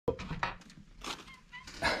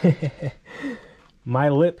My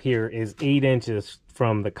lip here is 8 inches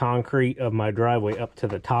from the concrete of my driveway up to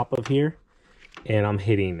the top of here, and I'm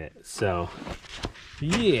hitting it. So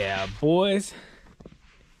yeah, boys.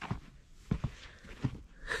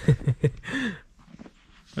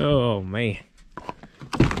 Oh man.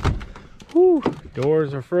 Whew,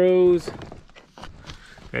 doors are froze.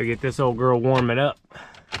 Gotta get this old girl warming up.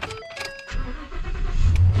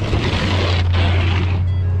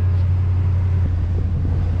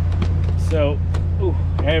 So, ooh,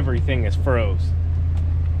 everything is froze.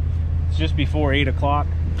 It's just before 8 o'clock.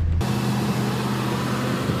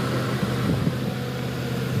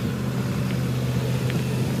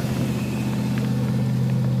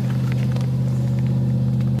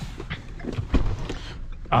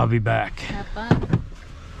 I'll be back. Have fun.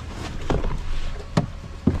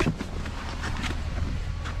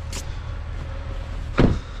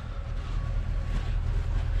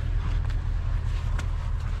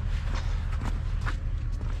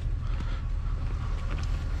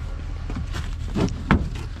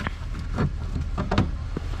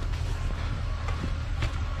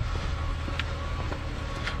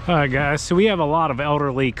 All right, guys, so we have a lot of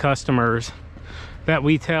elderly customers that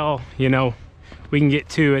we tell, you know, we can get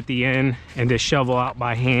to at the end and just shovel out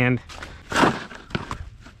by hand.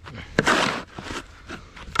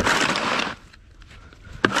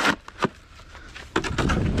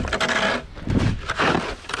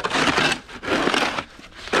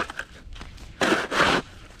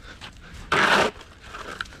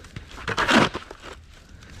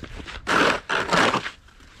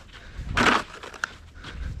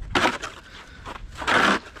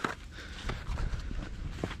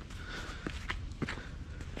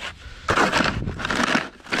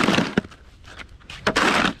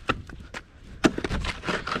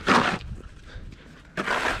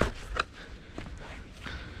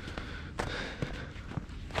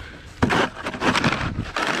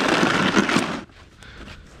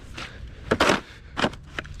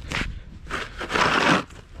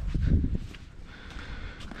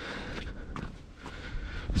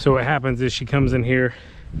 So what happens is she comes in here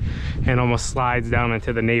and almost slides down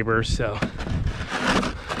into the neighbors, so.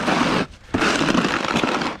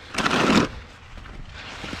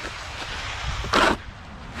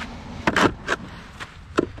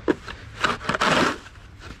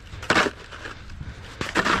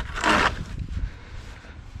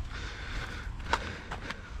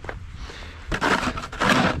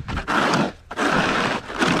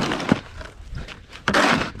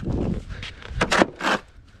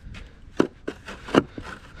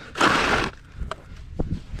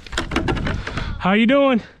 How you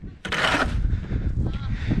doing?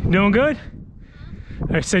 Doing good?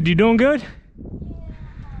 I said you doing good?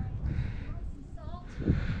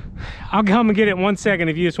 I'll come and get it in 1 second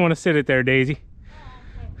if you just want to sit it there, Daisy.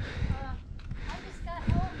 I just got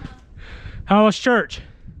home. How was church?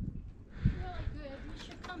 Really good. You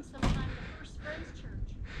should come sometime to First Friends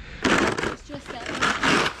Church. It's just that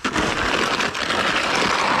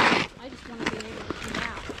I just want to be able to get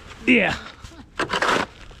out. Yeah.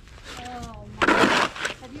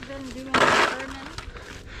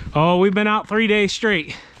 Oh, we've been out 3 days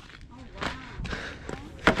straight. Oh, wow.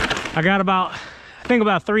 I got about, I think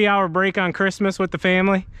about a 3-hour break on Christmas with the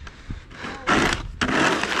family.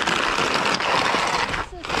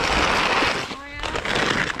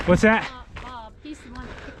 What's that? Bob. He's the one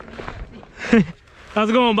that picked me up. How's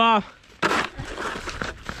it going, Bob? He's the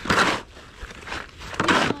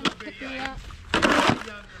one that picked me up.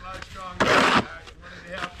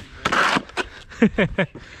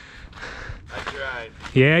 That's right.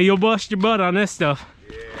 Yeah, you'll bust your butt on this stuff.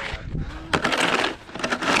 Yeah.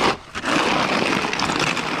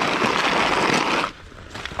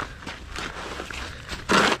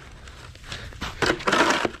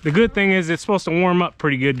 The good thing is it's supposed to warm up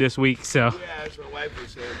pretty good this week, so. Yeah, that's what wife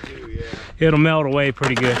was saying too, yeah. It'll melt away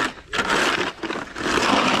pretty good.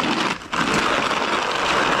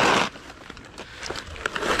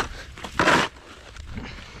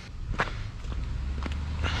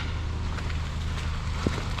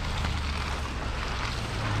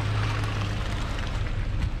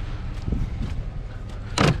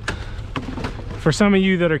 For some of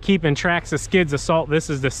you that are keeping tracks of skids of salt, this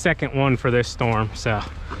is the second one for this storm. So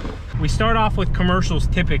we start off with commercials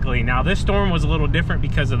typically. Now this storm was a little different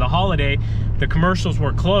because of the holiday. The commercials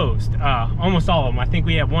were closed, almost all of them. I think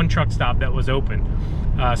we had one truck stop that was open.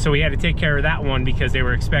 So we had to take care of that one because they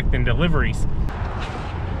were expecting deliveries.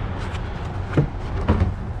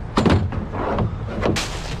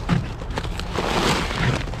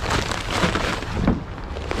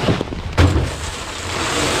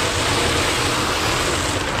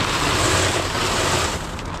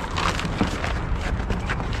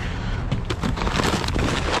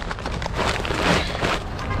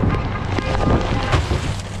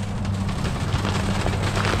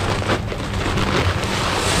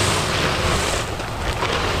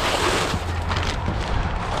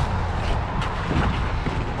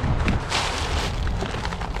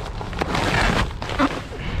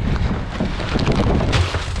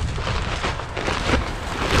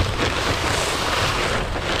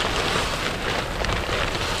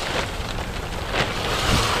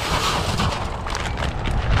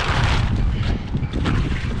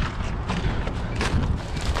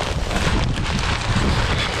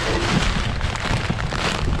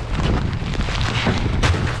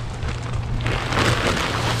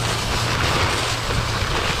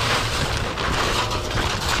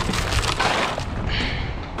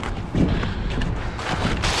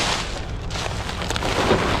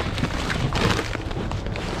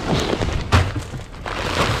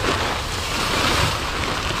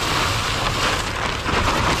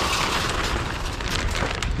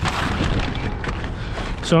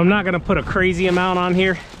 So I'm not gonna put a crazy amount on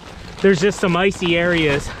here. There's just some icy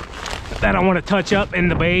areas that I want to touch up in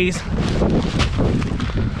the bays.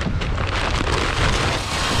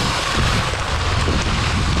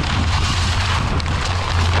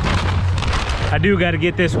 I do got to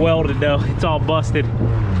get this welded though. It's all busted.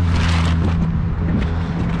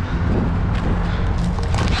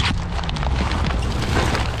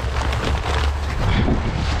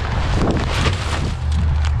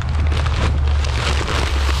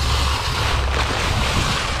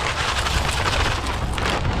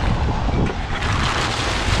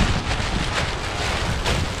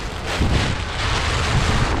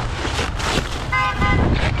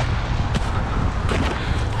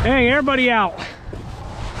 Dang, everybody out.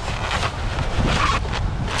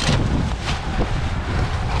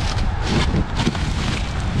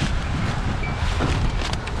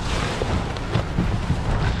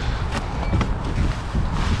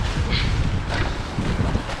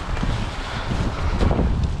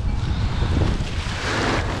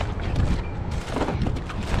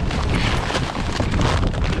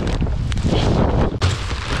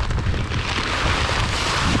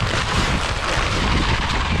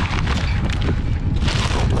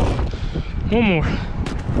 One more.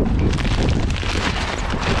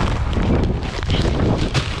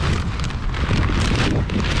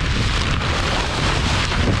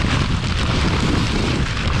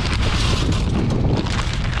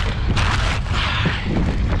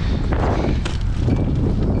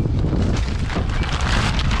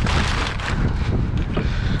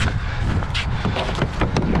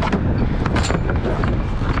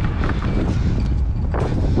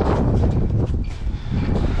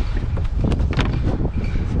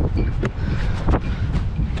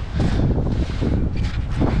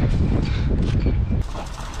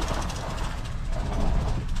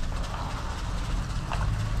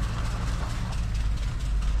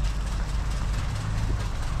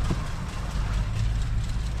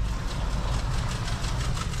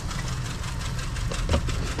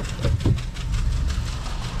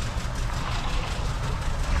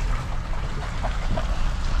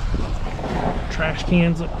 Trash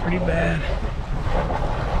cans look pretty bad.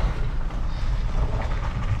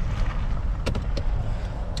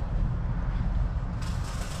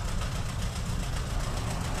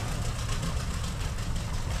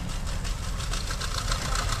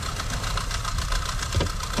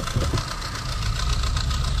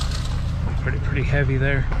 Pretty heavy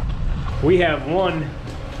there. We have one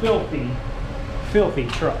filthy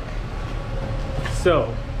truck.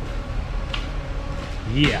 So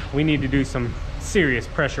yeah, we need to do some serious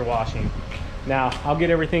pressure washing. Now, I'll get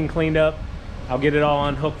everything cleaned up. I'll get it all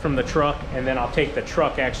unhooked from the truck, and then I'll take the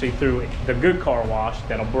truck actually through the good car wash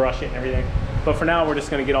that'll brush it and everything. But for now, we're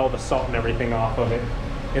just gonna get all the salt and everything off of it,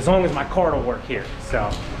 as long as my car will work here. So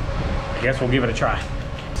I guess we'll give it a try.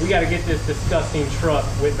 We gotta get this disgusting truck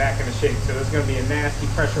whipped back into shape. So it's gonna be a nasty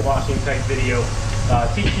pressure washing type video.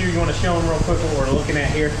 TQ, you wanna show them real quick what we're looking at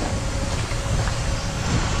here?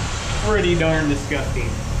 Pretty darn disgusting.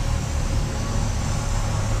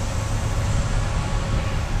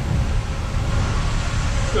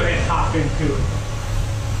 Let's go ahead and hop into it.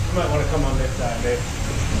 You might want to come on this side, babe.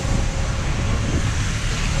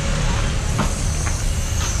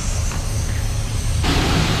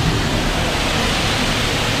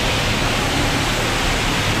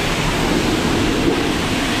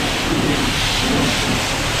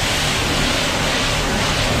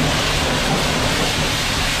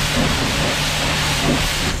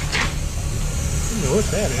 I don't know what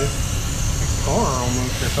that is. A car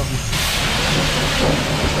almost or something.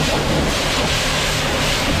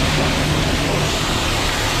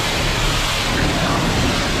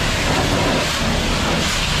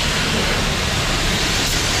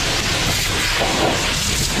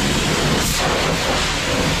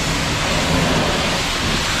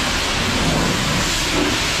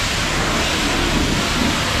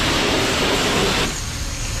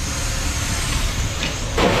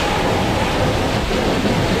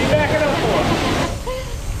 What are you backing up for?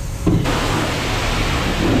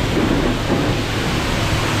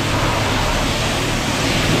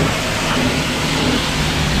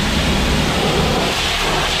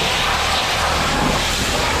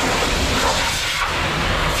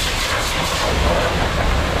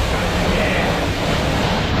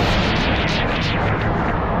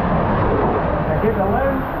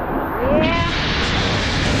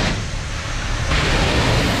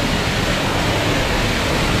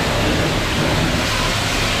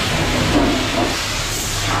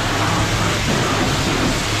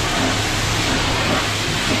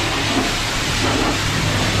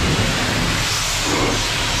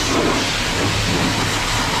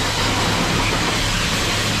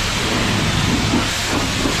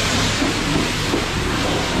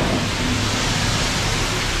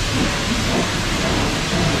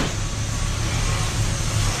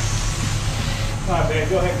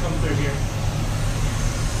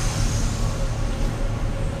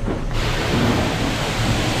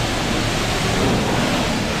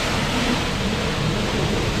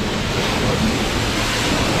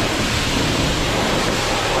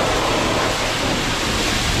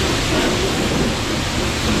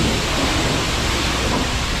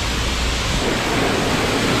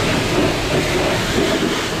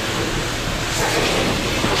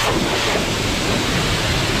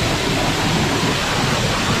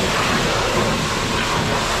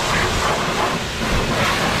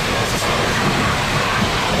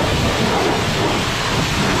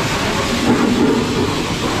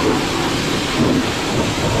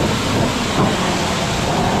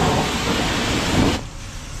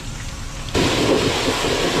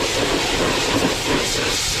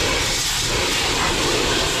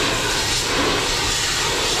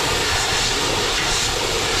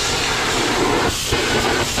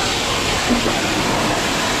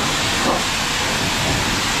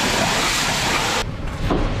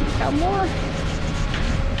 Got more.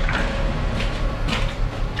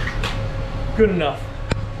 Good enough.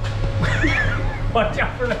 Watch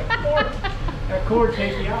out for that cord. That cord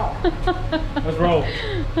takes you out. Let's roll.